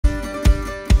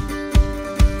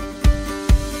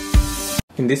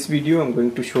In this video I'm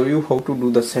going to show you how to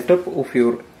do the setup of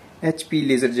your HP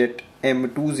LaserJet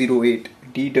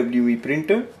M208dw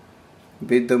printer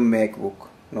with the MacBook.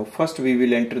 Now first we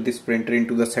will enter this printer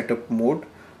into the setup mode.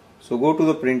 So go to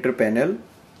the printer panel,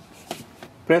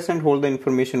 press and hold the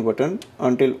information button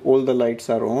until all the lights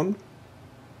are on.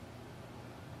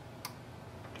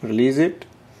 Release it.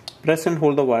 Press and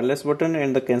hold the wireless button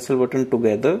and the cancel button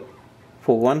together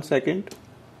for 1 second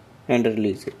and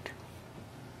release it.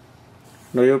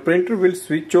 Now your printer will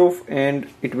switch off and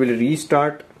it will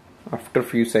restart after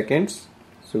few seconds.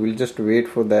 So we'll just wait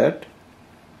for that.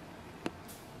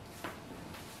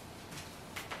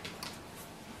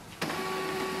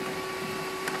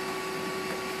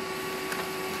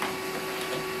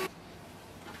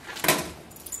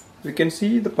 We can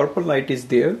see the purple light is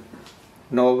there.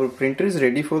 Now our printer is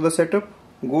ready for the setup.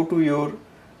 Go to your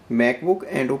MacBook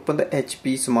and open the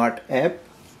HP Smart app.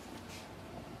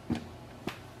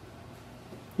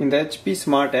 In the HP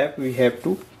Smart app we have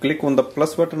to click on the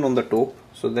plus button on the top,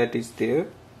 so that is there.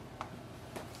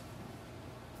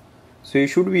 So you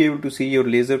should be able to see your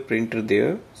laser printer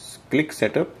there. Click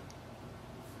setup,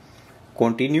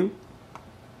 continue.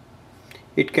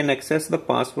 It can access the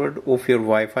password of your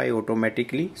Wi-Fi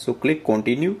automatically, so click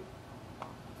continue.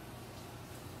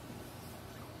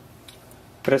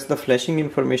 Press the flashing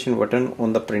information button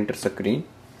on the printer screen,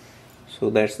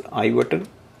 so that's the I button.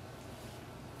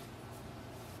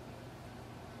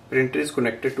 Printer is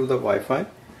connected to the Wi-Fi.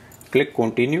 Click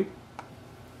continue.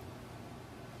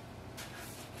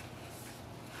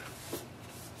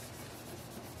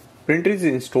 Printer is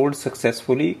installed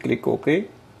successfully. Click OK.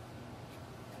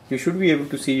 You should be able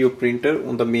to see your printer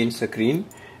on the main screen,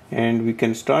 and we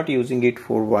can start using it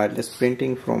for wireless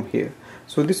printing from here.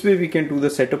 So this way we can do the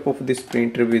setup of this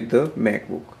printer with the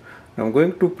MacBook. Now I'm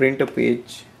going to print a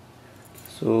page.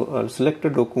 So I'll select a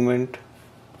document,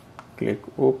 click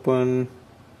open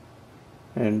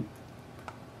and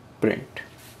print.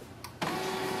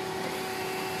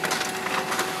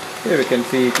 Here we can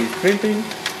see it is printing.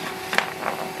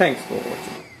 Thanks for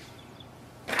watching.